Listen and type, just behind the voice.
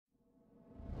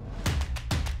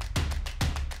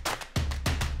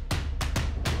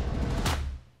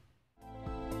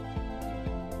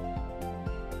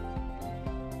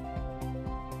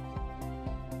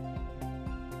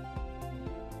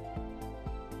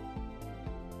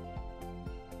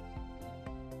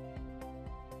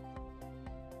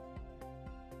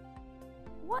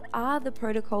what are the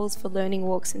protocols for learning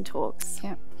walks and talks?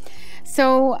 Yeah.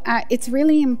 So it's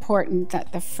really important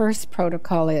that the first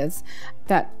protocol is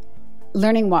that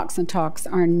learning walks and talks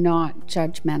are not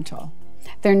judgmental.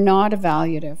 They're not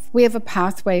evaluative. We have a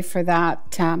pathway for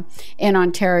that in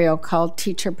Ontario called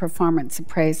Teacher Performance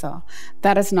Appraisal.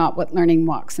 That is not what learning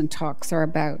walks and talks are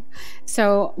about.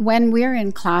 So when we're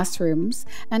in classrooms,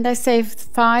 and I say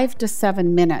 5 to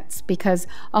 7 minutes because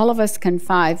all of us can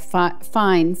find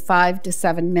 5 to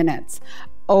 7 minutes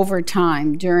over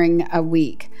time during a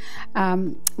week.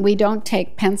 We don't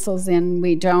take pencils in,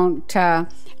 we don't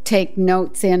take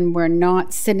notes in, we're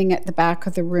not sitting at the back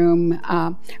of the room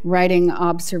writing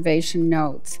observation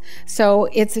notes. So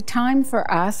it's a time for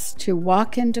us to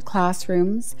walk into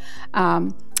classrooms,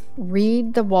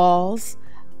 read the walls,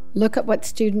 look at what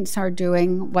students are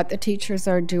doing, what the teachers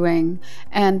are doing,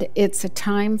 and it's a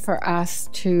time for us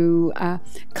to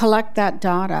collect that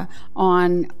data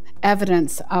on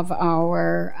evidence of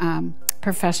our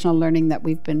professional learning that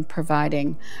we've been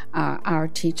providing our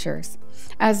teachers.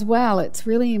 As well, it's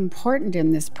really important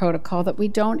in this protocol that we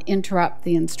don't interrupt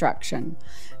the instruction.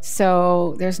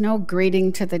 So there's no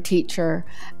greeting to the teacher.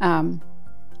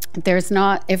 There's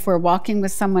not, if we're walking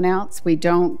with someone else, we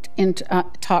don't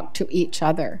talk to each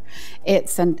other.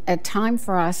 It's a time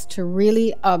for us to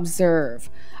really observe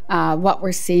what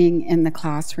we're seeing in the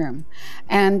classroom.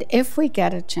 And if we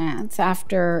get a chance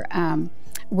after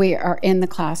we are in the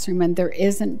classroom and there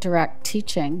isn't direct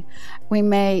teaching, we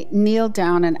may kneel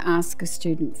down and ask a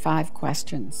student 5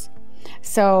 questions.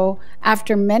 So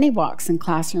after many walks in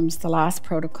classrooms, the last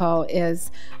protocol is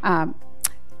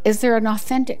there an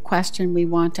authentic question we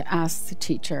want to ask the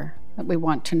teacher that we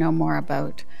want to know more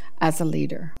about as a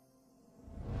leader?